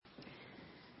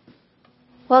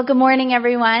Well, good morning,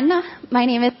 everyone. My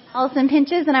name is Allison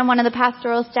Pinches, and I'm one of the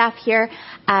pastoral staff here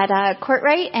at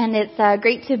Courtright, and it's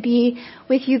great to be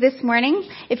with you this morning.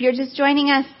 If you're just joining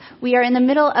us, we are in the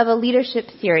middle of a leadership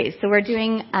series. So we're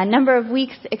doing a number of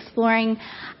weeks exploring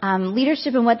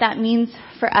leadership and what that means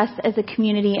for us as a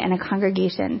community and a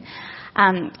congregation.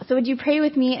 So would you pray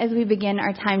with me as we begin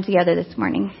our time together this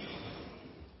morning?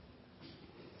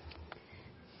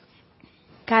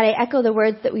 God, I echo the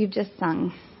words that we've just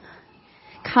sung.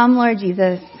 Come, Lord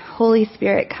Jesus, Holy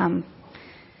Spirit, come.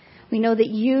 We know that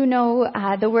you know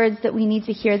the words that we need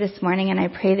to hear this morning, and I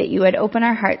pray that you would open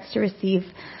our hearts to receive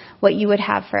what you would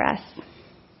have for us.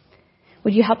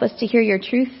 Would you help us to hear your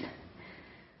truth?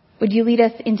 Would you lead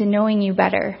us into knowing you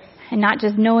better, and not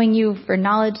just knowing you for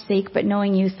knowledge's sake, but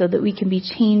knowing you so that we can be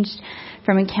changed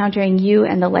from encountering you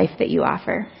and the life that you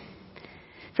offer.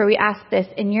 For we ask this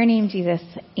in your name, Jesus.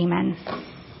 Amen.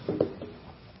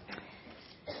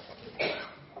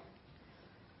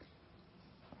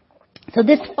 So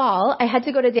this fall, I had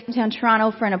to go to downtown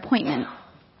Toronto for an appointment.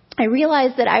 I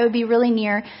realized that I would be really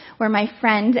near where my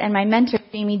friend and my mentor,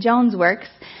 Jamie Jones, works,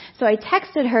 so I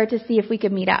texted her to see if we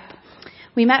could meet up.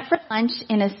 We met for lunch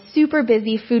in a super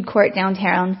busy food court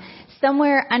downtown,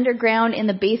 somewhere underground in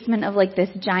the basement of like this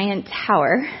giant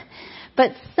tower.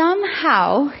 But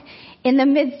somehow, in the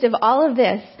midst of all of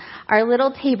this, our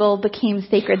little table became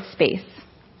sacred space.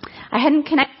 I hadn't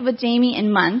connected with Jamie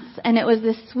in months, and it was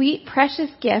this sweet, precious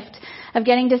gift of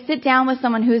getting to sit down with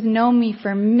someone who has known me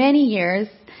for many years,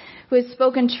 who has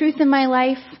spoken truth in my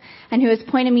life, and who has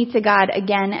pointed me to God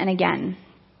again and again.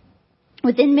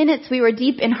 Within minutes, we were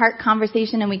deep in heart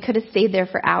conversation, and we could have stayed there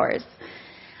for hours.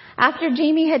 After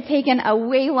Jamie had taken a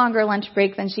way longer lunch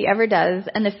break than she ever does,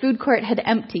 and the food court had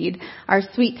emptied, our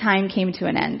sweet time came to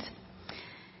an end.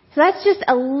 So that's just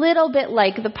a little bit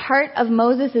like the part of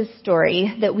Moses'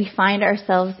 story that we find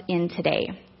ourselves in today.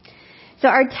 So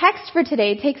our text for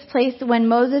today takes place when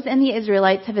Moses and the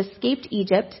Israelites have escaped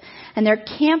Egypt, and they're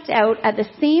camped out at the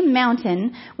same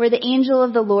mountain where the angel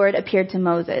of the Lord appeared to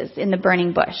Moses in the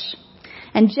burning bush.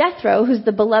 And Jethro, who's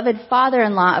the beloved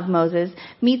father-in-law of Moses,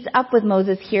 meets up with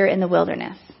Moses here in the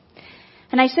wilderness.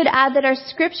 And I should add that our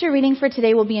scripture reading for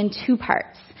today will be in two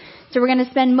parts. So we're going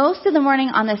to spend most of the morning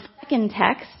on the second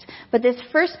text, but this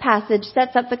first passage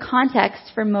sets up the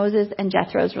context for Moses and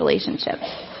Jethro's relationship.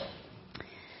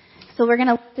 So we're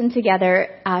going to listen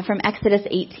together from Exodus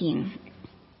 18.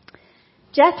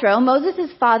 Jethro,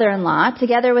 Moses' father-in-law,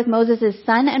 together with Moses'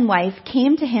 son and wife,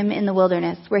 came to him in the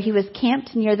wilderness, where he was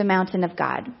camped near the mountain of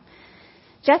God.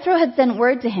 Jethro had sent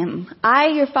word to him, I,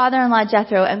 your father-in-law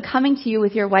Jethro, am coming to you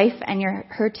with your wife and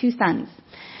her two sons.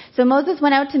 So Moses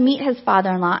went out to meet his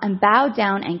father-in-law and bowed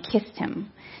down and kissed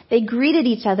him. They greeted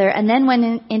each other and then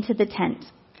went into the tent.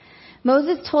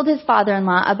 Moses told his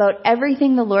father-in-law about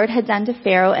everything the Lord had done to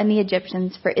Pharaoh and the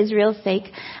Egyptians for Israel's sake,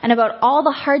 and about all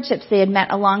the hardships they had met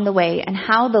along the way and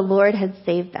how the Lord had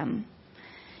saved them.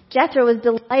 Jethro was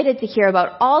delighted to hear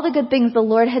about all the good things the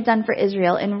Lord had done for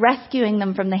Israel in rescuing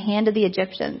them from the hand of the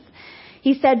Egyptians.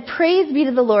 He said, Praise be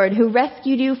to the Lord who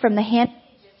rescued you from the hand of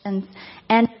the Egyptians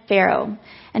and Pharaoh,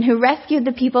 and who rescued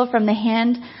the people from the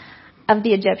hand of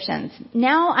the Egyptians.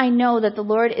 Now I know that the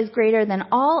Lord is greater than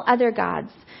all other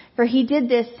gods, for he did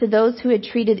this to those who had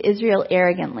treated Israel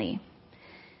arrogantly.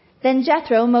 Then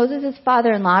Jethro, Moses'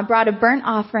 father-in-law, brought a burnt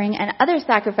offering and other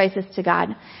sacrifices to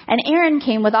God, and Aaron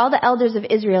came with all the elders of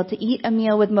Israel to eat a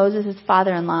meal with Moses'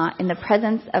 father-in-law in the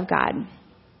presence of God.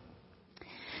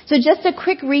 So just a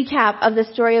quick recap of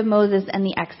the story of Moses and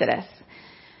the Exodus.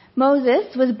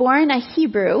 Moses was born a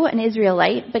Hebrew, an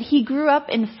Israelite, but he grew up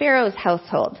in Pharaoh's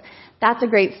household. That's a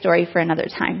great story for another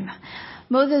time.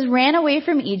 Moses ran away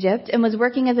from Egypt and was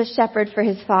working as a shepherd for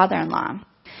his father-in-law.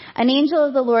 An angel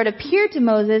of the Lord appeared to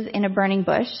Moses in a burning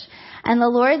bush, and the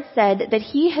Lord said that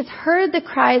he has heard the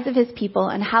cries of his people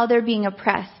and how they're being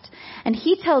oppressed. And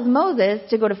he tells Moses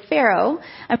to go to Pharaoh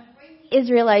and bring the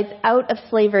Israelites out of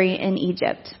slavery in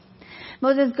Egypt.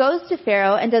 Moses goes to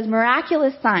Pharaoh and does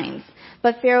miraculous signs,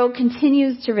 but Pharaoh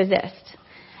continues to resist.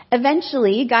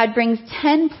 Eventually, God brings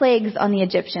 10 plagues on the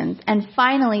Egyptians, and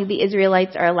finally the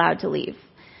Israelites are allowed to leave.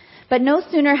 But no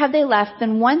sooner have they left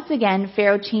than once again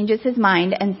Pharaoh changes his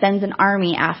mind and sends an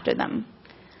army after them.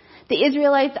 The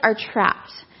Israelites are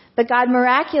trapped, but God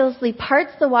miraculously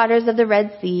parts the waters of the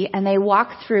Red Sea and they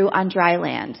walk through on dry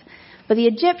land. But the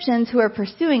Egyptians who are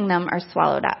pursuing them are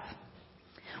swallowed up.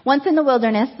 Once in the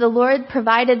wilderness, the Lord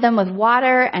provided them with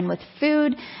water and with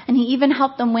food, and he even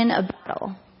helped them win a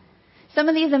battle. Some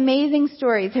of these amazing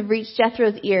stories have reached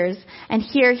Jethro's ears, and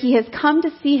here he has come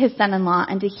to see his son-in-law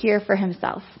and to hear for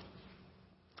himself.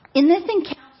 In this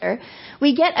encounter,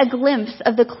 we get a glimpse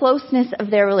of the closeness of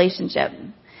their relationship.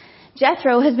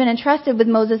 Jethro has been entrusted with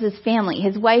Moses' family,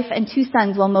 his wife and 2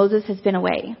 sons, while Moses has been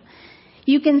away.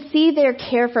 You can see their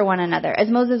care for one another as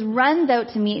Moses runs out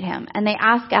to meet him and they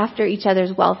ask after each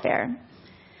other's welfare.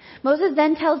 Moses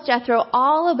then tells Jethro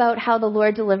all about how the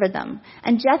Lord delivered them,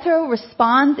 and Jethro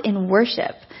responds in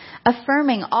worship,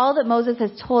 affirming all that Moses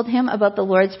has told him about the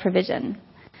Lord's provision.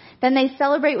 Then they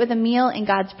celebrate with a meal in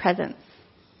God's presence.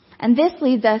 And this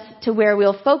leads us to where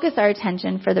we'll focus our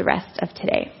attention for the rest of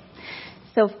today.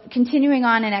 So continuing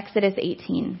on in Exodus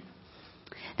 18.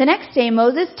 The next day,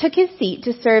 Moses took his seat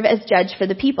to serve as judge for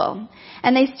the people,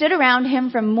 and they stood around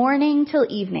him from morning till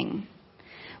evening.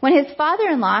 When his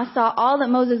father-in-law saw all that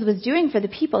Moses was doing for the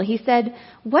people, he said,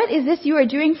 "What is this you are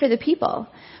doing for the people?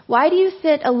 Why do you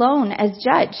sit alone as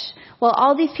judge, while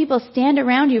all these people stand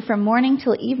around you from morning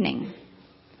till evening?"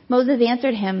 Moses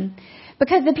answered him,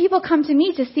 "Because the people come to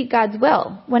me to seek God's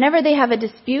will. Whenever they have a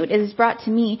dispute, it is brought to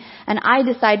me, and I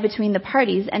decide between the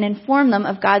parties and inform them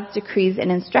of God's decrees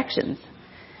and instructions."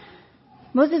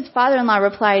 Moses' father-in-law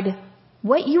replied,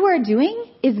 "What you are doing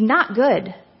is not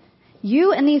good.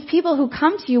 You and these people who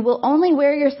come to you will only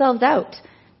wear yourselves out.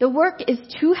 The work is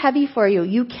too heavy for you.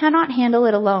 You cannot handle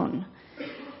it alone.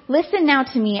 Listen now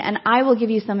to me, and I will give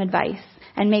you some advice,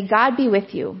 and may God be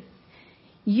with you.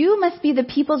 You must be the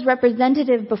people's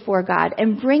representative before God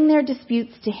and bring their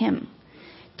disputes to him.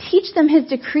 Teach them his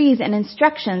decrees and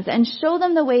instructions and show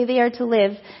them the way they are to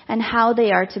live and how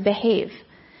they are to behave.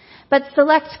 But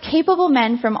select capable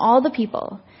men from all the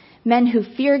people, men who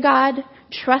fear God,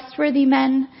 trustworthy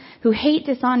men, who hate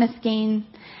dishonest gain,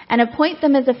 and appoint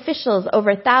them as officials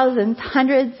over thousands,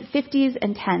 hundreds, 50s,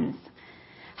 and 10s.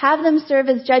 Have them serve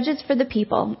as judges for the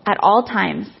people at all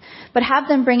times, but have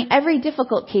them bring every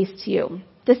difficult case to you.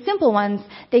 The simple ones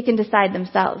they can decide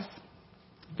themselves.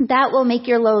 That will make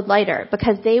your load lighter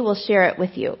because they will share it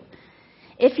with you.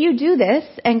 If you do this,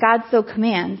 and God so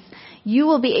commands, you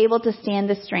will be able to stand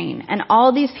the strain, and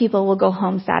all these people will go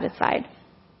home satisfied."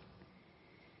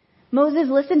 Moses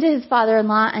listened to his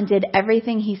father-in-law and did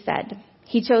everything he said.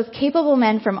 He chose capable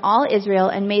men from all Israel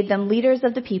and made them leaders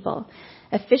of the people,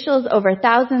 officials over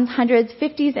thousands, hundreds,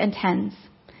 50s, and 10s.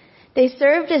 They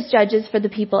served as judges for the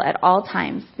people at all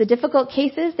times. The difficult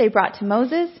cases they brought to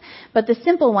Moses, but the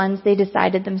simple ones they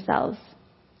decided themselves.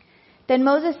 Then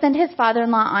Moses sent his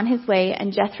father-in-law on his way,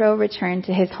 and Jethro returned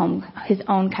to his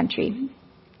own country.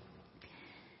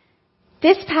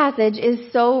 This passage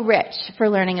is so rich for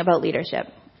learning about leadership.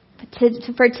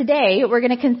 For today, we're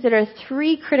going to consider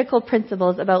 3 critical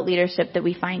principles about leadership that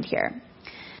we find here.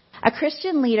 A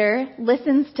Christian leader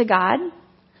listens to God,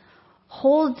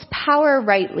 holds power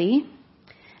rightly,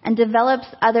 and develops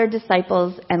other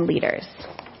disciples and leaders.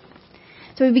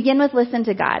 So we begin with listen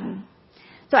to God.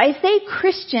 So I say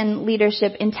Christian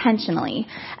leadership intentionally,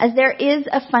 as there is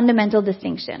a fundamental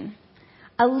distinction.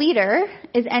 A leader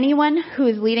is anyone who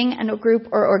is leading a group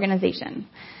or organization.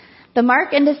 The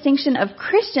mark and distinction of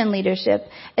Christian leadership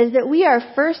is that we are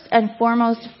first and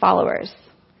foremost followers.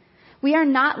 We are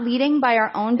not leading by our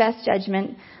own best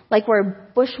judgment, like we're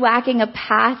bushwhacking a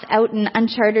path out in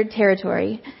uncharted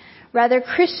territory. Rather,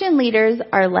 Christian leaders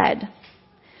are led.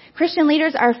 Christian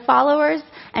leaders are followers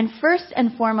and first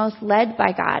and foremost led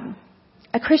by God.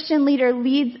 A Christian leader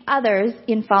leads others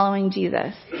in following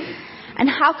Jesus. And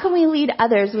how can we lead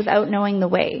others without knowing the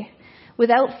way,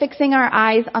 without fixing our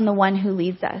eyes on the one who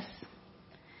leads us?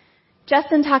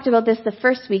 Justin talked about this the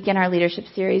first week in our leadership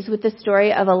series with the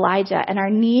story of Elijah and our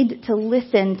need to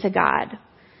listen to God.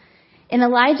 In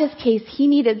Elijah's case, he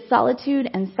needed solitude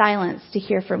and silence to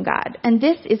hear from God. And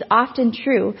this is often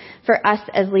true for us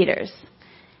as leaders.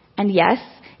 And yes,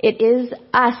 it is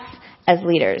us as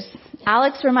leaders.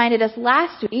 Alex reminded us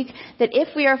last week that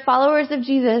if we are followers of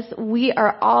Jesus, we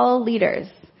are all leaders.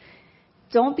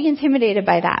 Don't be intimidated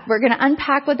by that. We're going to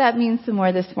unpack what that means some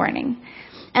more this morning.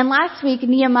 And last week,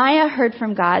 Nehemiah heard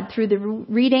from God through the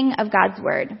reading of God's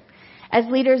word. As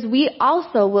leaders, we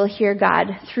also will hear God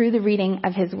through the reading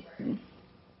of his word.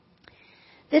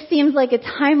 This seems like a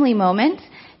timely moment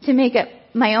to make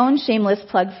my own shameless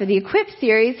plug for the Equip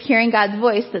series, Hearing God's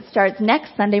Voice, that starts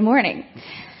next Sunday morning.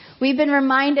 We've been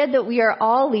reminded that we are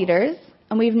all leaders,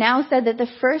 and we've now said that the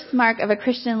first mark of a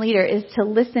Christian leader is to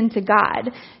listen to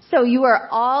God. So you are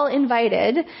all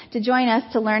invited to join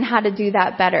us to learn how to do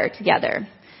that better together.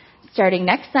 Starting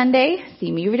next Sunday, see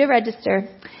me to register.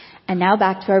 And now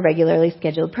back to our regularly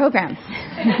scheduled program.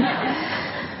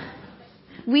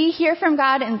 We hear from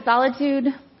God in solitude.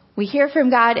 We hear from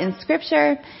God in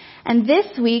Scripture. And this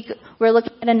week, we're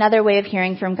looking at another way of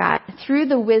hearing from God, through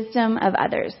the wisdom of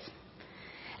others.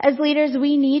 As leaders,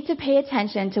 we need to pay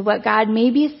attention to what God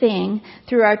may be saying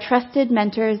through our trusted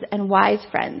mentors and wise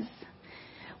friends.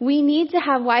 We need to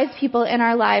have wise people in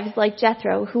our lives like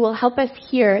Jethro who will help us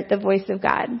hear the voice of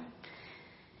God.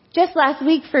 Just last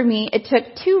week for me, it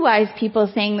took 2 wise people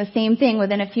saying the same thing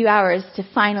within a few hours to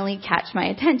finally catch my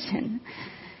attention.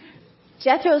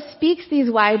 Jethro speaks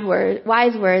these wise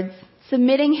words,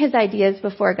 submitting his ideas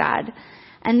before God.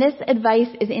 And this advice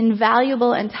is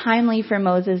invaluable and timely for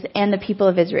Moses and the people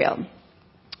of Israel.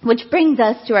 Which brings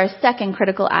us to our second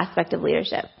critical aspect of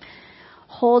leadership,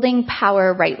 holding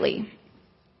power rightly.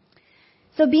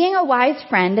 So being a wise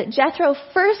friend, Jethro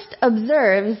first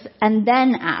observes and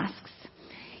then asks.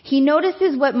 He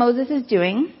notices what Moses is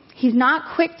doing. He's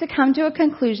not quick to come to a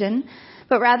conclusion,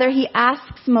 but rather he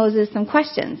asks Moses some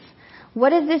questions.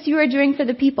 What is this you are doing for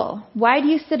the people? Why do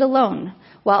you sit alone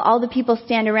while all the people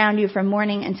stand around you from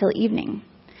morning until evening?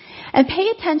 And pay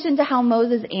attention to how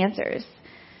Moses answers.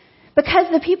 Because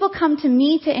the people come to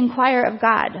me to inquire of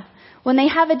God. When they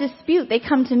have a dispute, they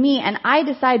come to me and I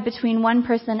decide between one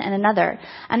person and another,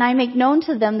 and I make known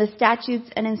to them the statutes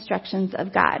and instructions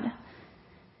of God.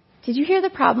 Did you hear the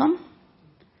problem?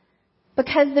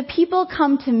 Because the people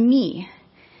come to me.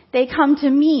 They come to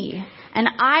me, and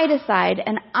I decide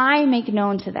and I make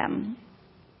known to them.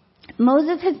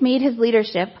 Moses has made his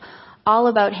leadership all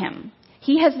about him.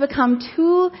 He has become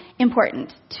too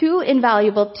important, too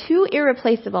invaluable, too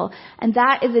irreplaceable, and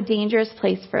that is a dangerous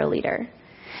place for a leader.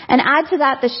 And add to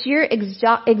that the sheer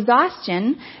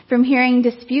exhaustion from hearing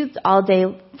disputes all day,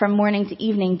 from morning to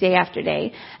evening, day after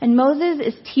day. And Moses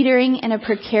is teetering in a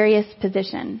precarious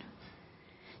position.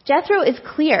 Jethro is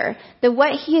clear that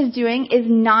what he is doing is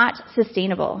not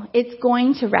sustainable. It's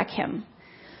going to wreck him.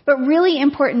 But really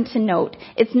important to note,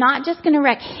 it's not just going to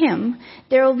wreck him.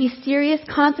 There will be serious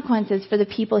consequences for the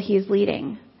people he is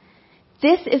leading.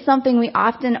 This is something we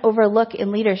often overlook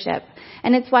in leadership,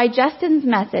 and it's why Justin's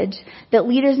message that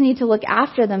leaders need to look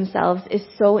after themselves is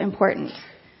so important.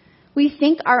 We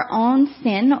think our own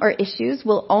sin or issues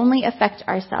will only affect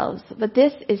ourselves, but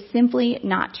this is simply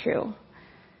not true.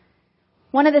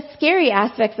 One of the scary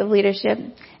aspects of leadership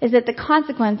is that the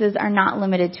consequences are not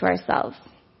limited to ourselves.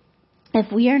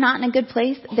 If we are not in a good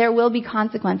place, there will be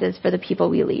consequences for the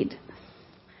people we lead.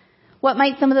 What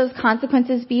might some of those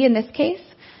consequences be in this case?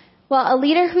 Well, a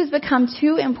leader who's become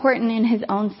too important in his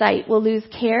own sight will lose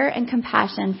care and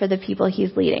compassion for the people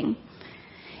he's leading.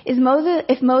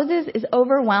 If Moses is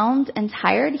overwhelmed and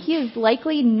tired, he is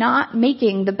likely not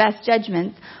making the best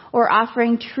judgments or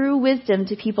offering true wisdom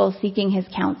to people seeking his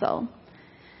counsel.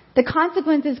 The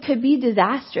consequences could be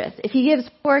disastrous if he gives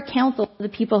poor counsel to the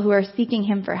people who are seeking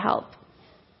him for help.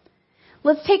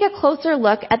 Let's take a closer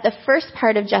look at the first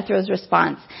part of Jethro's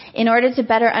response in order to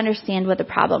better understand what the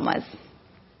problem was.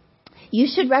 You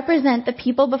should represent the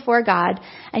people before God,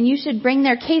 and you should bring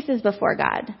their cases before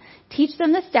God. Teach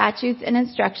them the statutes and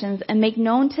instructions, and make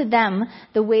known to them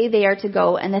the way they are to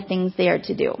go and the things they are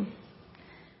to do.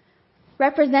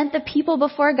 Represent the people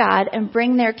before God and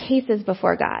bring their cases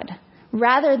before God,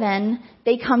 rather than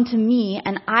they come to me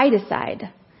and I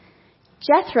decide.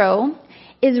 Jethro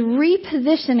is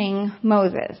repositioning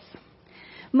Moses.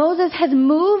 Moses has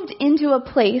moved into a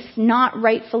place not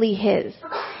rightfully his.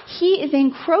 He is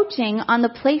encroaching on the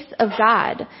place of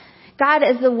God. God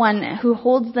is the one who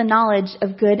holds the knowledge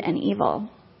of good and evil.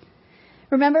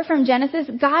 Remember from Genesis,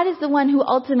 God is the one who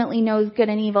ultimately knows good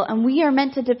and evil, and we are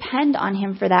meant to depend on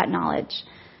him for that knowledge.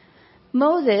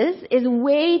 Moses is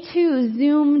way too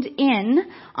zoomed in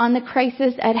on the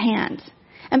crisis at hand.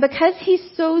 And because he's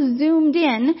so zoomed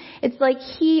in, it's like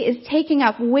he is taking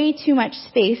up way too much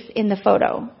space in the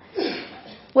photo.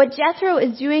 What Jethro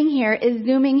is doing here is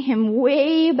zooming him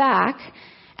way back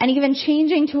and even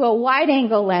changing to a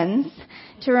wide-angle lens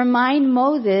to remind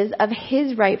Moses of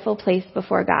his rightful place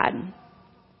before God.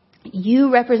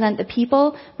 You represent the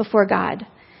people before God.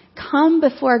 Come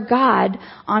before God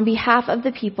on behalf of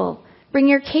the people. Bring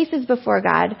your cases before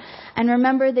God, and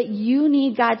remember that you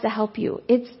need God to help you.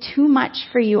 It's too much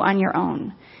for you on your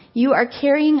own. You are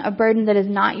carrying a burden that is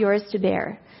not yours to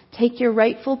bear. Take your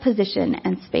rightful position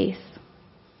and space.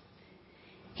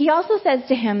 He also says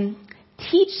to him,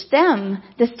 teach them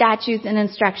the statutes and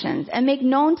instructions, and make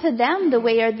known to them the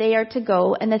way they are to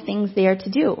go and the things they are to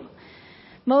do.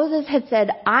 Moses had said,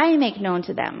 I make known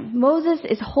to them. Moses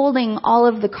is holding all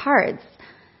of the cards.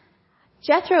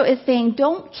 Jethro is saying,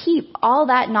 don't keep all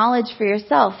that knowledge for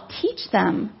yourself. Teach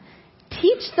them.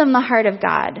 Teach them the heart of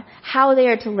God, how they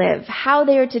are to live, how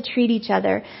they are to treat each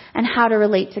other, and how to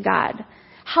relate to God.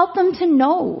 Help them to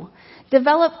know.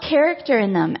 Develop character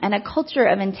in them and a culture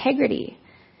of integrity.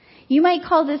 You might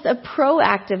call this a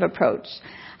proactive approach.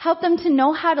 Help them to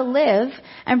know how to live,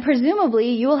 and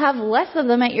presumably you will have less of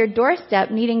them at your doorstep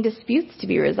needing disputes to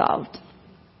be resolved.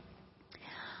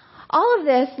 All of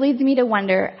this leads me to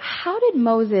wonder, how did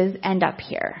Moses end up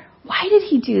here? Why did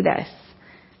he do this?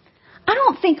 I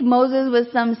don't think Moses was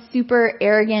some super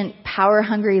arrogant,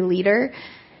 power-hungry leader.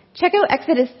 Check out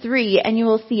Exodus 3 and you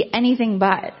will see anything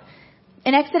but.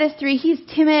 In Exodus 3, he's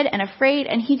timid and afraid,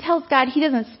 and he tells God he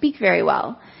doesn't speak very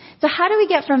well. So how do we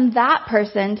get from that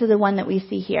person to the one that we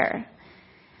see here?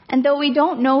 And though we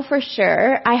don't know for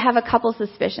sure, I have a couple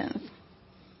suspicions.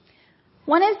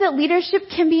 One is that leadership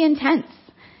can be intense.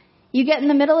 You get in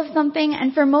the middle of something,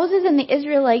 and for Moses and the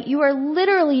Israelite, you are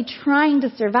literally trying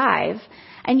to survive,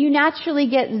 and you naturally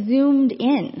get zoomed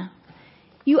in.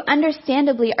 You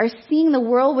understandably are seeing the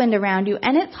whirlwind around you,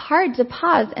 and it's hard to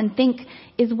pause and think,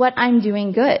 is what I'm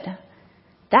doing good?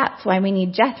 That's why we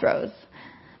need Jethro's.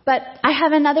 But I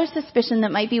have another suspicion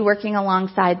that might be working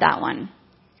alongside that one.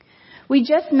 We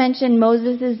just mentioned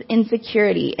Moses'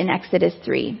 insecurity in Exodus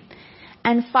 3.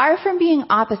 And far from being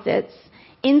opposites,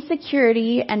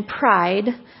 insecurity and pride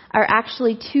are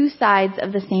actually two sides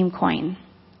of the same coin.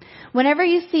 Whenever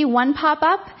you see one pop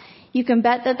up, you can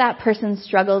bet that that person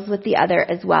struggles with the other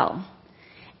as well.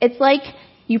 It's like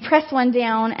you press one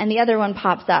down and the other one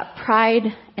pops up, pride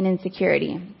and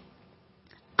insecurity.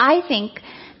 I think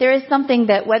there is something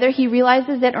that, whether he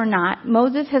realizes it or not,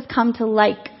 Moses has come to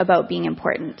like about being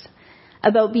important,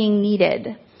 about being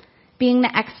needed, being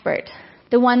the expert,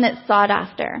 the one that's sought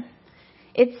after.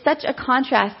 It's such a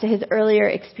contrast to his earlier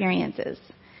experiences.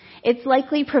 It's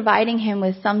likely providing him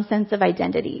with some sense of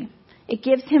identity. It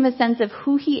gives him a sense of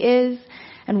who he is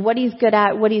and what he's good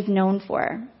at, what he's known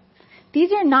for.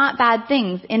 These are not bad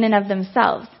things in and of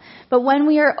themselves. But when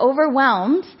we are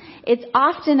overwhelmed, it's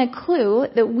often a clue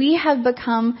that we have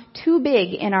become too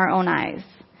big in our own eyes.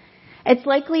 It's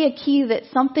likely a key that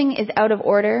something is out of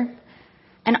order,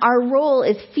 and our role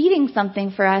is feeding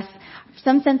something for us,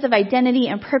 some sense of identity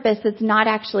and purpose that's not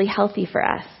actually healthy for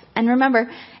us. And remember,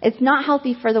 it's not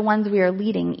healthy for the ones we are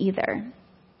leading either.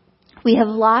 We have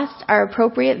lost our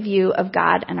appropriate view of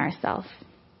God and ourselves.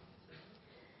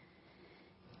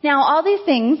 Now, all these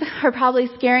things are probably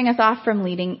scaring us off from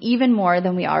leading even more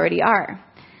than we already are.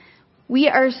 We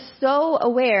are so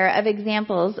aware of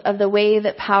examples of the way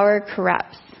that power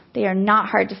corrupts. They are not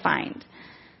hard to find.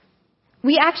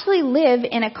 We actually live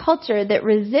in a culture that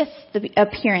resists the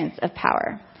appearance of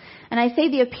power. And I say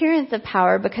the appearance of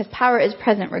power because power is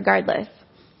present regardless.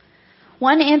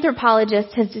 One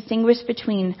anthropologist has distinguished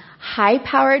between high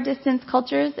power distance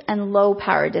cultures and low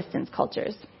power distance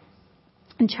cultures.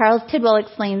 And Charles Tidwell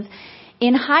explains,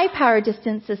 in high power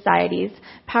distance societies,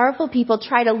 powerful people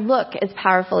try to look as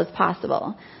powerful as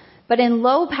possible. But in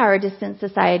low power distance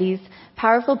societies,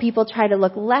 powerful people try to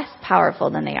look less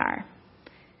powerful than they are.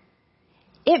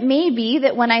 It may be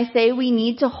that when I say we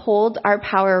need to hold our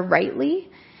power rightly,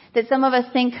 that some of us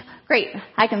think, great,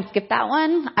 I can skip that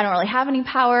one. I don't really have any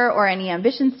power or any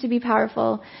ambitions to be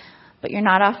powerful. But you're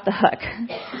not off the hook.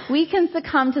 We can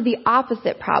succumb to the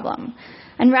opposite problem.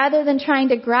 And rather than trying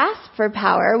to grasp for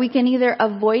power, we can either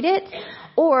avoid it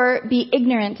or be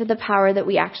ignorant to the power that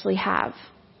we actually have.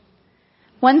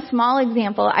 One small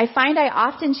example, I find I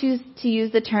often choose to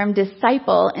use the term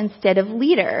disciple instead of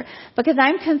leader because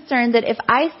I'm concerned that if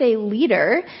I say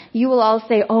leader, you will all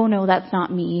say, oh no, that's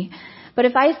not me. But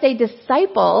if I say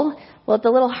disciple, well, it's a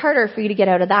little harder for you to get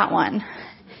out of that one.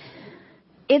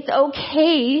 It's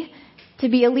okay to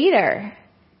be a leader.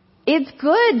 It's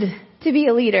good to be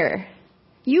a leader.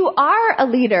 You are a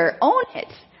leader. Own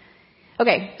it.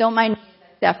 Okay, don't mind me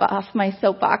step off my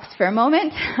soapbox for a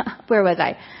moment. Where was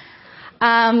I?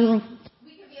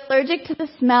 We can be allergic to the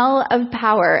smell of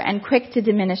power and quick to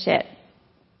diminish it.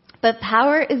 But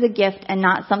power is a gift and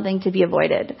not something to be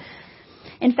avoided.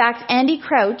 In fact, Andy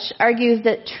Crouch argues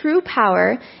that true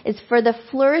power is for the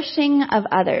flourishing of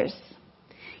others.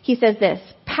 He says this,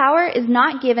 power is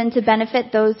not given to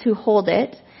benefit those who hold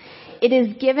it. It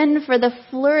is given for the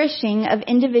flourishing of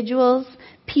individuals,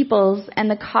 peoples, and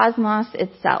the cosmos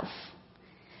itself.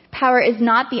 Power is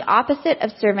not the opposite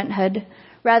of servanthood.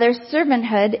 Rather,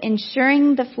 servanthood,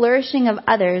 ensuring the flourishing of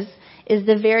others, is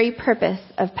the very purpose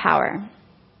of power.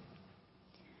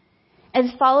 As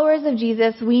followers of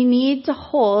Jesus, we need to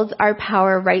hold our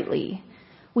power rightly.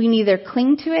 We neither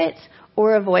cling to it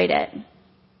or avoid it.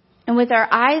 And with our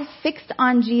eyes fixed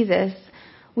on Jesus,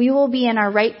 we will be in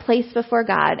our right place before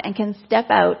God and can step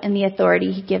out in the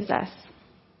authority He gives us.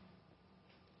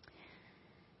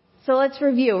 So let's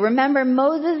review. Remember,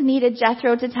 Moses needed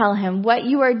Jethro to tell him what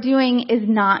you are doing is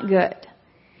not good.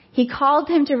 He called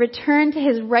him to return to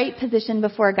his right position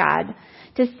before God,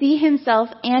 to see himself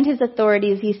and his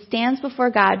authority as he stands before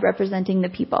God representing the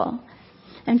people.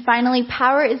 And finally,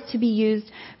 power is to be used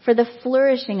for the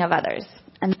flourishing of others.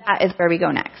 And that is where we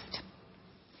go next.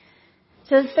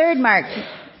 So the third mark,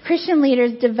 Christian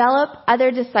leaders develop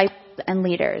other disciples and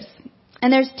leaders.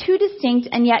 And there's two distinct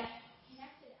and yet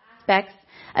connected aspects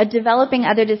of developing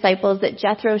other disciples that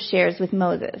Jethro shares with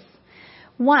Moses.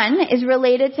 One is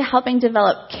related to helping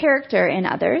develop character in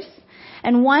others,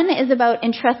 and one is about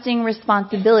entrusting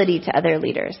responsibility to other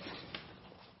leaders.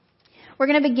 We're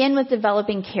going to begin with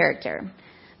developing character.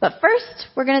 But first,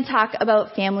 we're going to talk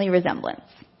about family resemblance.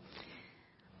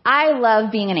 I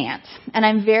love being an aunt, and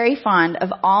I'm very fond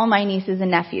of all my nieces and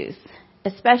nephews,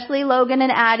 especially Logan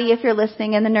and Addie if you're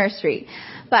listening in the nursery.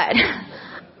 But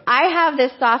I have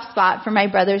this soft spot for my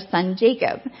brother's son,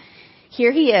 Jacob.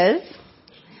 Here he is.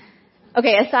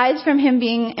 Okay, aside from him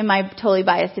being, in my totally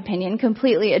biased opinion,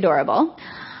 completely adorable,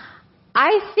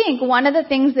 I think one of the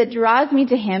things that draws me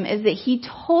to him is that he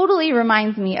totally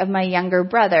reminds me of my younger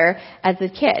brother as a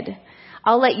kid.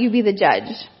 I'll let you be the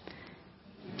judge.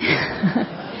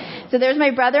 So there's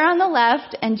my brother on the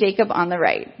left and Jacob on the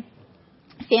right.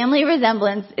 Family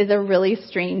resemblance is a really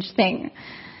strange thing.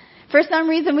 For some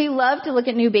reason, we love to look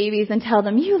at new babies and tell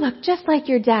them, you look just like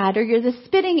your dad, or you're the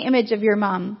spitting image of your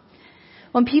mom.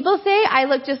 When people say I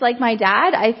look just like my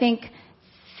dad, I think,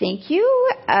 thank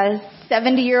you, a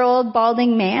 70-year-old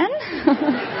balding man?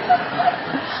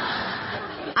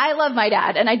 I love my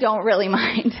dad, and I don't really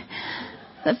mind.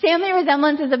 The family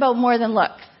resemblance is about more than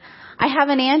looks. I have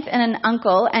an aunt and an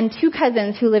uncle and two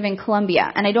cousins who live in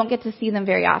Colombia, and I don't get to see them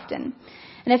very often.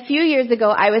 And a few years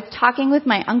ago, I was talking with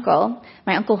my uncle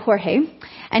Jorge,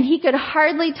 and he could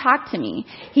hardly talk to me.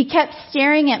 He kept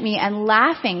staring at me and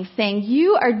laughing, saying,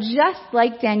 you are just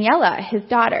like Daniela, his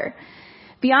daughter.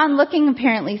 Beyond looking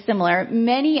apparently similar,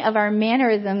 many of our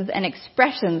mannerisms and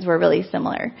expressions were really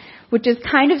similar, which is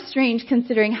kind of strange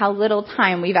considering how little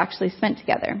time we've actually spent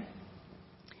together.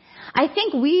 I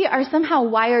think we are somehow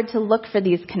wired to look for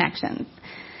these connections.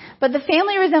 But the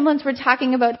family resemblance we're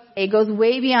talking about today goes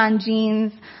way beyond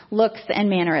genes, looks, and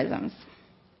mannerisms.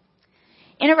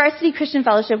 InterVarsity Christian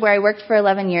Fellowship, where I worked for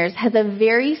 11 years, has a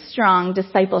very strong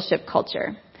discipleship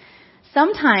culture.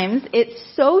 Sometimes it's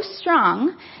so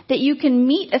strong that you can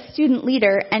meet a student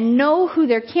leader and know who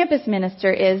their campus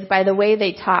minister is by the way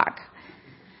they talk.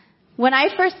 When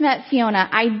I first met Fiona,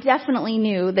 I definitely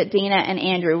knew that Dana and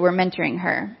Andrew were mentoring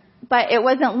her. But it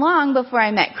wasn't long before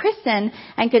I met Kristen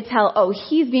and could tell, oh,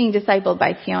 he's being discipled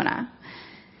by Fiona.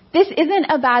 This isn't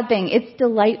a bad thing. It's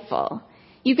delightful.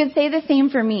 You could say the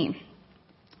same for me.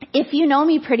 If you know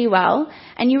me pretty well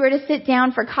and you were to sit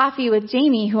down for coffee with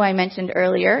Jamie, who I mentioned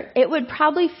earlier, it would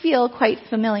probably feel quite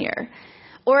familiar.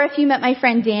 Or if you met my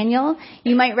friend Daniel,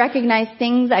 you might recognize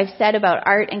things I've said about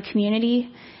art and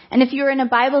community. And if you were in a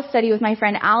Bible study with my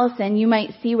friend Allison, you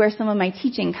might see where some of my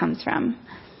teaching comes from.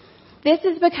 This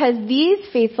is because these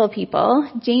faithful people,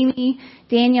 Jamie,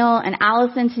 Daniel, and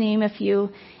Allison, to name a few,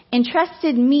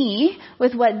 entrusted me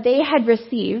with what they had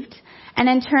received, and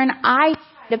in turn, I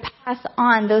try to pass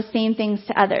on those same things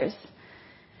to others.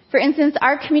 For instance,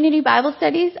 our community Bible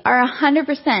studies are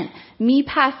 100% me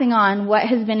passing on what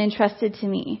has been entrusted to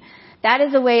me. That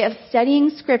is a way of studying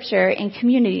Scripture in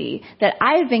community that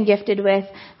I've been gifted with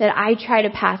that I try to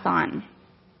pass on.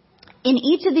 In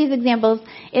each of these examples,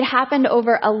 it happened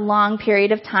over a long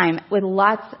period of time with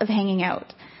lots of hanging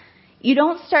out. You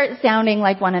don't start sounding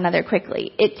like one another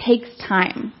quickly. It takes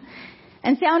time.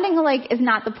 And sounding alike is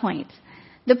not the point.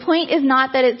 The point is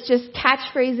not that it's just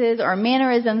catchphrases or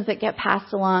mannerisms that get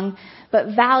passed along,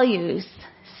 but values,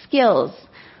 skills,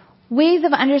 ways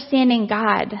of understanding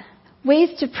God,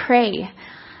 ways to pray,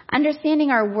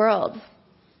 understanding our world.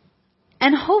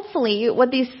 And hopefully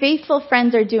what these faithful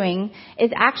friends are doing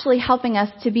is actually helping us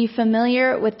to be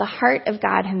familiar with the heart of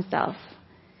God himself.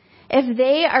 If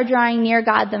they are drawing near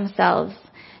God themselves,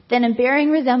 then in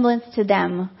bearing resemblance to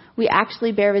them, we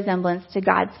actually bear resemblance to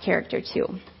God's character too.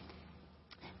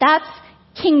 That's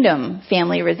kingdom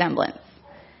family resemblance,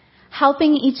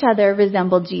 helping each other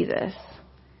resemble Jesus.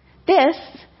 This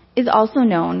is also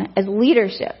known as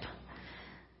leadership.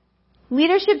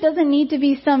 Leadership doesn't need to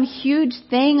be some huge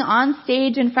thing on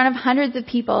stage in front of hundreds of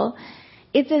people.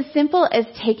 It's as simple as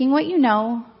taking what you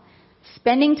know,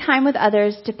 spending time with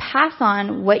others to pass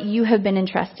on what you have been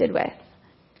entrusted with.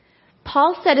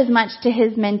 Paul said as much to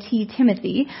his mentee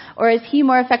Timothy, or as he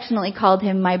more affectionately called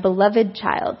him, my beloved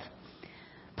child.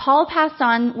 Paul passed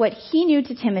on what he knew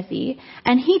to Timothy,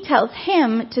 and he tells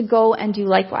him to go and do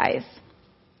likewise.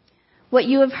 What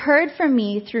you have heard from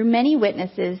me through many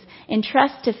witnesses,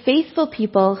 entrust to faithful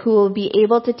people who will be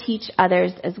able to teach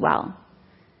others as well.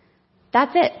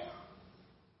 That's it.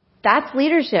 That's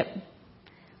leadership.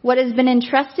 What has been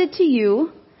entrusted to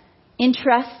you,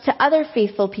 entrust to other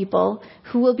faithful people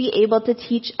who will be able to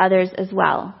teach others as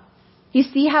well. You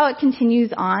see how it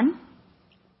continues on?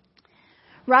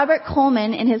 Robert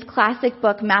Coleman, in his classic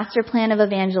book, Master Plan of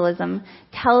Evangelism,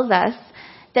 tells us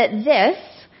that this,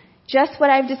 just what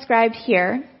I've described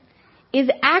here, is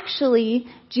actually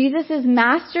Jesus'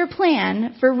 master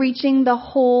plan for reaching the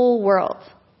whole world.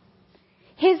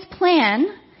 His plan,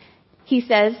 he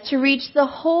says, to reach the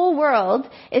whole world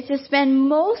is to spend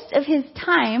most of his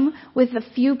time with a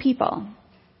few people.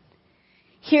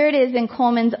 Here it is in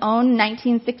Coleman's own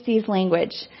 1960s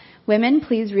language. Women,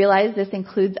 please realize this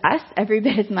includes us every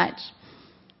bit as much.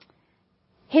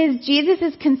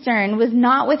 Jesus' concern was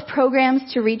not with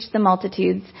programs to reach the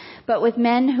multitudes, but with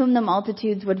men whom the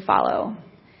multitudes would follow.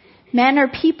 Men or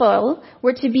people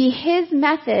were to be his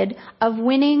method of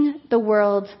winning the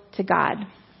world to God.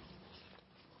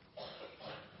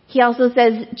 He also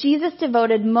says Jesus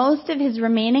devoted most of his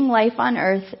remaining life on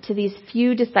earth to these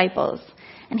few disciples,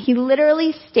 and he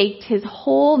literally staked his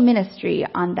whole ministry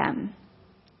on them.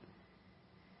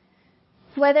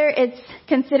 Whether it's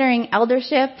considering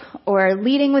eldership or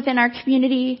leading within our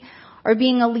community or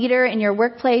being a leader in your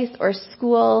workplace or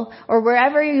school or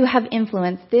wherever you have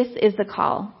influence, this is the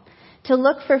call. To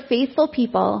look for faithful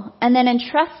people and then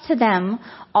entrust to them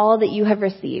all that you have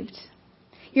received.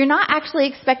 You're not actually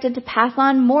expected to pass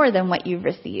on more than what you've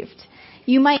received.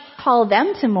 You might call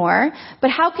them to more, but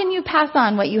how can you pass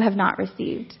on what you have not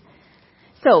received?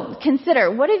 So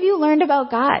consider, what have you learned about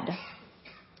God?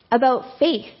 About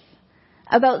faith?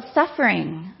 About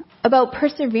suffering, about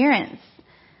perseverance,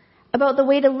 about the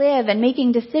way to live and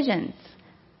making decisions,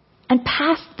 and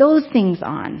pass those things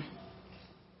on.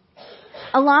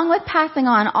 Along with passing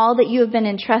on all that you have been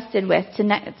entrusted with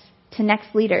to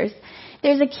next leaders,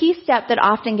 there's a key step that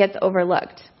often gets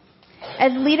overlooked.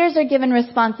 As leaders are given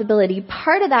responsibility,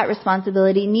 part of that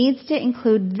responsibility needs to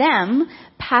include them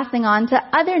passing on to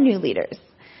other new leaders.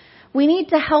 We need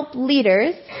to help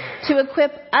leaders to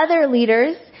equip other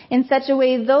leaders in such a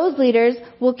way those leaders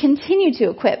will continue to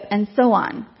equip, and so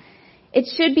on. It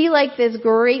should be like this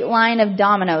great line of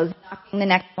dominoes knocking the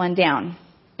next one down.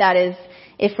 That is,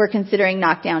 if we're considering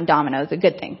knockdown dominoes a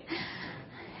good thing.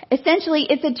 Essentially,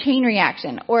 it's a chain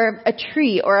reaction, or a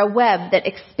tree, or a web that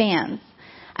expands.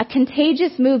 A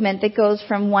contagious movement that goes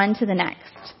from one to the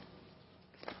next.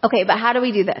 Okay, but how do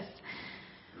we do this?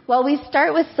 Well, we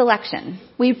start with selection.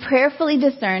 We prayerfully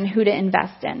discern who to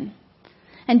invest in.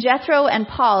 And Jethro and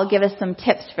Paul give us some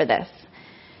tips for this.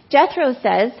 Jethro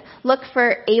says, look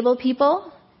for able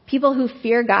people, people who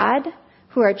fear God,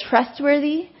 who are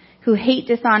trustworthy, who hate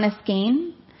dishonest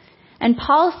gain. And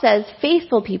Paul says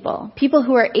faithful people, people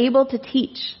who are able to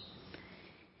teach.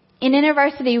 In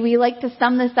InterVarsity, we like to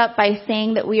sum this up by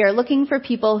saying that we are looking for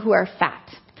people who are fat.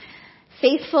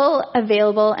 Faithful,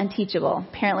 available, and teachable.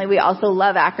 Apparently we also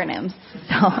love acronyms.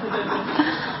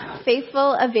 So,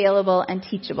 faithful, available, and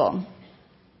teachable.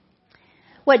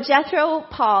 What Jethro,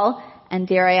 Paul, and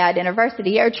dare I add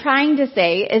InterVarsity are trying to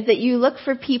say is that you look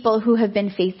for people who have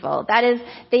been faithful. That is,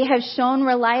 they have shown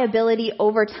reliability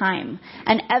over time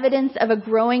and evidence of a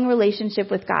growing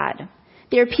relationship with God.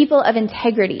 They are people of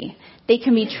integrity. They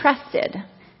can be trusted.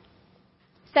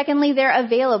 Secondly, they're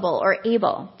available or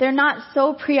able. They're not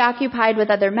so preoccupied with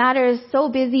other matters, so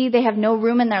busy they have no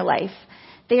room in their life.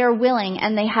 They are willing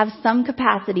and they have some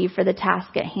capacity for the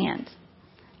task at hand.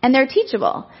 And they're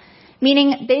teachable.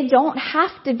 Meaning they don't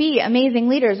have to be amazing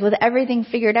leaders with everything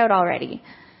figured out already.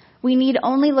 We need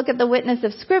only look at the witness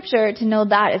of Scripture to know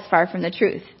that is far from the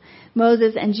truth.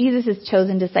 Moses and Jesus'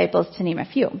 chosen disciples, to name a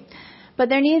few. But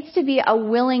there needs to be a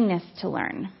willingness to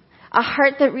learn, a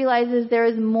heart that realizes there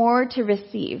is more to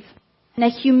receive, and a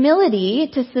humility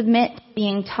to submit to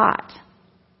being taught.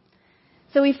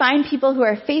 So we find people who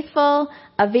are faithful,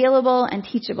 available, and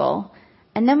teachable,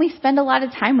 and then we spend a lot of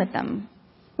time with them.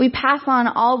 We pass on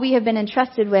all we have been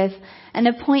entrusted with and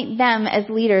appoint them as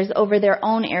leaders over their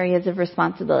own areas of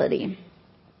responsibility.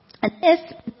 And this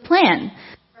is the plan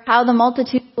for how the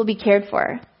multitude will be cared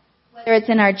for, whether it's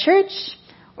in our church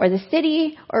or the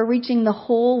city or reaching the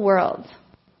whole world.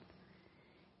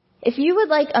 If you would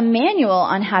like a manual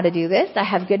on how to do this, I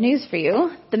have good news for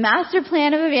you. The Master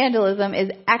Plan of Evangelism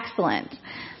is excellent.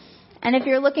 And if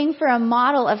you're looking for a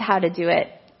model of how to do it,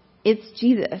 it's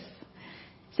Jesus.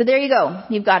 So there you go.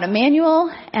 You've got a manual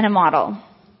and a model.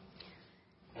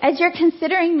 As you're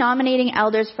considering nominating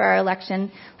elders for our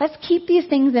election, let's keep these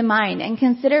things in mind and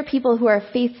consider people who are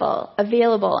faithful,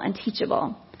 available, and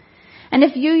teachable. And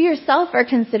if you yourself are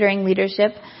considering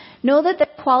leadership, know that the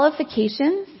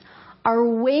qualifications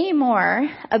are way more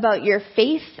about your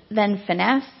faith than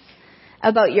finesse,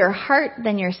 about your heart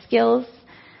than your skills,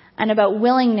 and about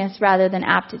willingness rather than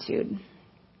aptitude.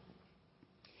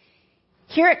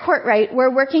 Here at Courtright,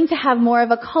 we're working to have more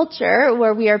of a culture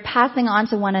where we are passing on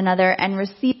to one another and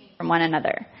receiving from one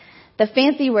another. The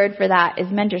fancy word for that is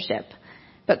mentorship.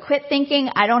 But quit thinking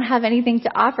I don't have anything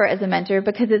to offer as a mentor,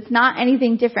 because it's not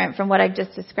anything different from what I've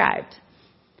just described.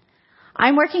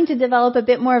 I'm working to develop a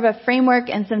bit more of a framework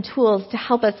and some tools to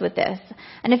help us with this.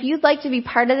 And if you'd like to be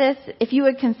part of this, if you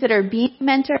would consider being a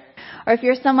mentor, or if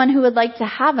you're someone who would like to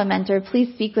have a mentor,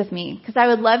 please speak with me, because I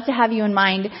would love to have you in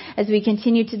mind as we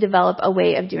continue to develop a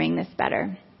way of doing this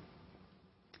better.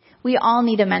 We all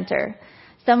need a mentor.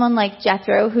 Someone like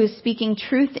Jethro, who's speaking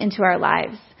truth into our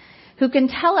lives, who can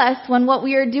tell us when what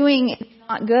we are doing is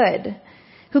not good,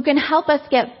 who can help us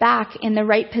get back in the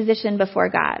right position before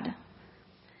God.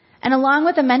 And along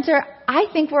with a mentor, I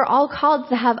think we're all called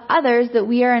to have others that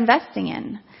we are investing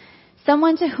in,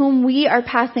 someone to whom we are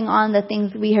passing on the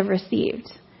things we have received.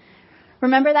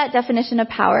 Remember that definition of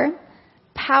power?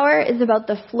 Power is about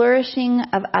the flourishing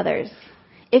of others.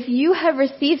 If you have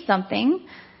received something,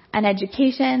 an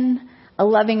education, a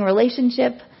loving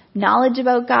relationship, knowledge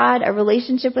about God, a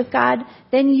relationship with God,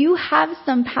 then you have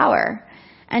some power.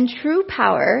 And true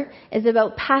power is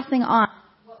about passing on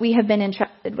what we have been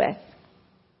entrusted with.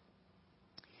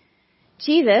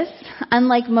 Jesus,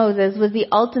 unlike Moses, was the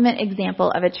ultimate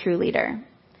example of a true leader.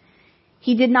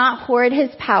 He did not hoard his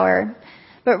power,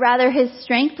 but rather his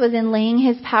strength was in laying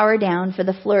his power down for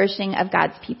the flourishing of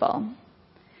God's people.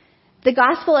 The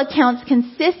gospel accounts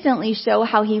consistently show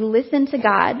how he listened to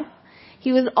God.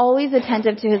 He was always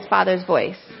attentive to his Father's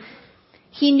voice.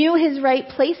 He knew his right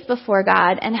place before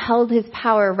God and held his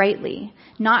power rightly,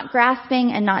 not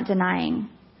grasping and not denying.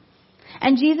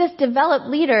 And Jesus developed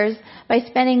leaders by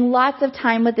spending lots of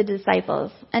time with the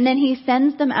disciples, and then he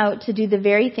sends them out to do the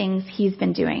very things he's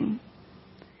been doing.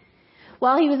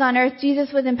 While he was on earth,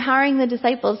 Jesus was empowering the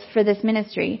disciples for this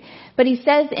ministry. But he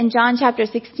says in John chapter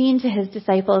 16 to his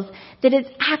disciples that it's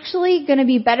actually going to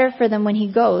be better for them when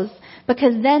he goes,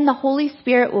 because then the Holy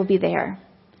Spirit will be there.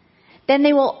 Then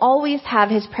they will always have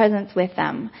his presence with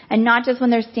them, and not just when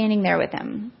they're standing there with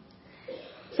him.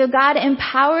 So God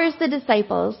empowers the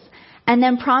disciples and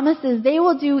then promises they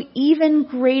will do even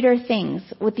greater things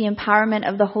with the empowerment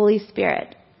of the Holy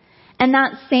Spirit. And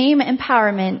that same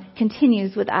empowerment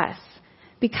continues with us,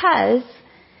 because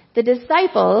the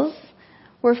disciples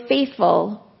were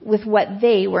faithful with what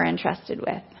they were entrusted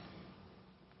with.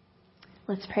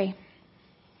 Let's pray.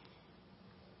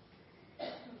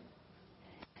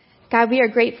 God, we are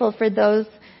grateful for those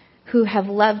who have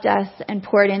loved us and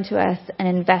poured into us and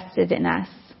invested in us.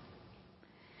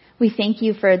 We thank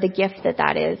you for the gift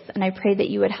that is, and I pray that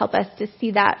you would help us to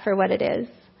see that for what it is.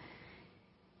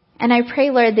 And I pray,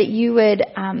 Lord, that you would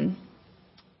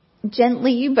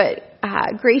gently but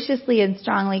graciously and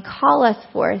strongly call us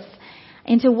forth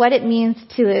into what it means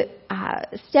to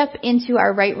step into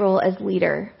our right role as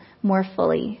leader more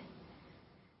fully.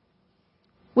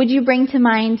 Would you bring to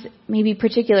mind maybe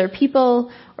particular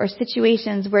people or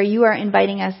situations where you are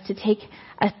inviting us to take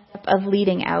a step of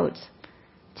leading out,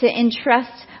 to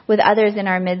entrust with others in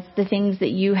our midst the things that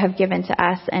you have given to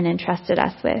us and entrusted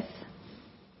us with?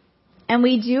 And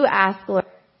we do ask, Lord,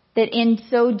 that in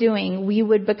so doing, we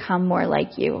would become more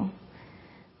like you,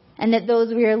 and that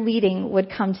those we are leading would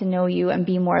come to know you and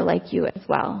be more like you as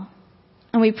well.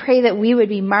 And we pray that we would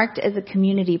be marked as a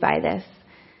community by this.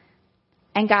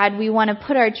 And God, we want to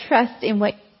put our trust in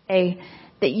what you say,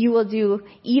 that you will do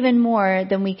even more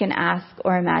than we can ask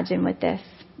or imagine with this.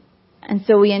 And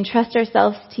so we entrust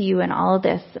ourselves to you in all of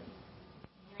this. In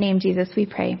your name, Jesus, we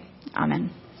pray. Amen.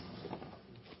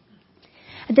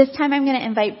 At this time, I'm going to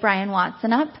invite Brian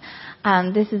Watson up.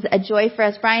 This is a joy for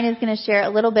us. Brian is going to share a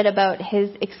little bit about his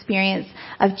experience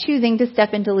of choosing to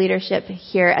step into leadership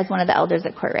here as one of the elders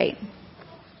at Courtright.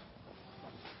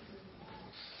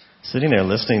 Sitting there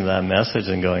listening to that message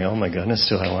and going, oh my goodness,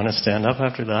 do I want to stand up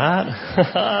after that?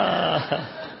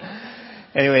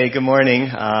 Anyway, good morning.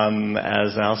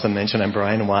 As Alison mentioned, I'm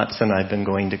Brian Watson. I've been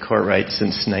going to Courtright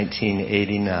since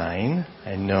 1989.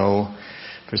 I know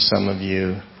for some of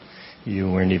you,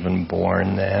 you weren't even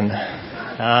born then.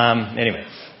 Anyway,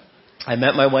 I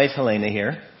met my wife Helena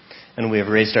here, and we have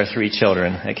raised our 3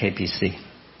 children at KPC.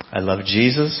 I love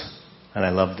Jesus, and I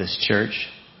love this church.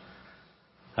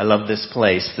 I love this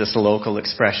place, this local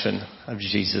expression of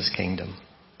Jesus' kingdom.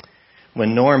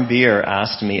 When Norm Beer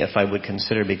asked me if I would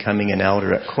consider becoming an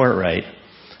elder at Courtright,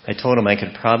 I told him I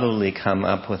could probably come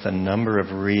up with a number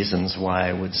of reasons why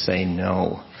I would say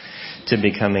no to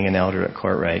becoming an elder at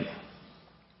Courtright.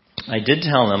 I did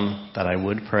tell him that I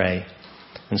would pray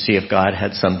and see if God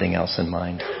had something else in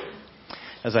mind.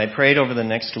 As I prayed over the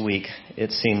next week,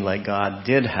 it seemed like God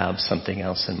did have something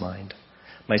else in mind.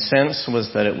 My sense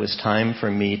was that it was time for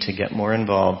me to get more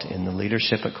involved in the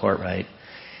leadership at Courtright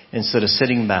instead of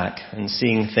sitting back and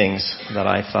seeing things that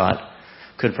I thought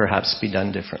could perhaps be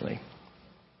done differently.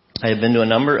 I have been to a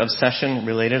number of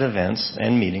session-related events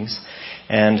and meetings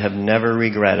and have never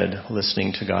regretted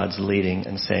listening to God's leading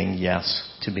and saying yes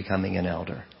to becoming an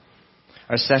elder.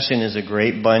 Our session is a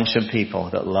great bunch of people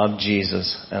that love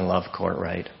Jesus and love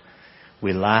Courtright.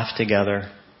 We laugh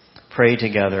together, pray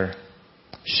together,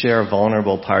 share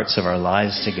vulnerable parts of our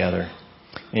lives together,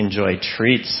 enjoy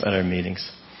treats at our meetings,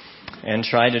 and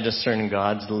try to discern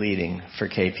God's leading for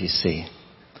KPC.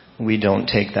 We don't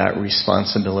take that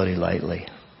responsibility lightly.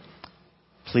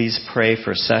 Please pray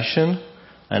for Session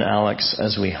and Alex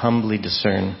as we humbly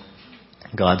discern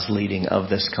God's leading of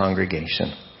this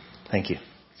congregation. Thank you.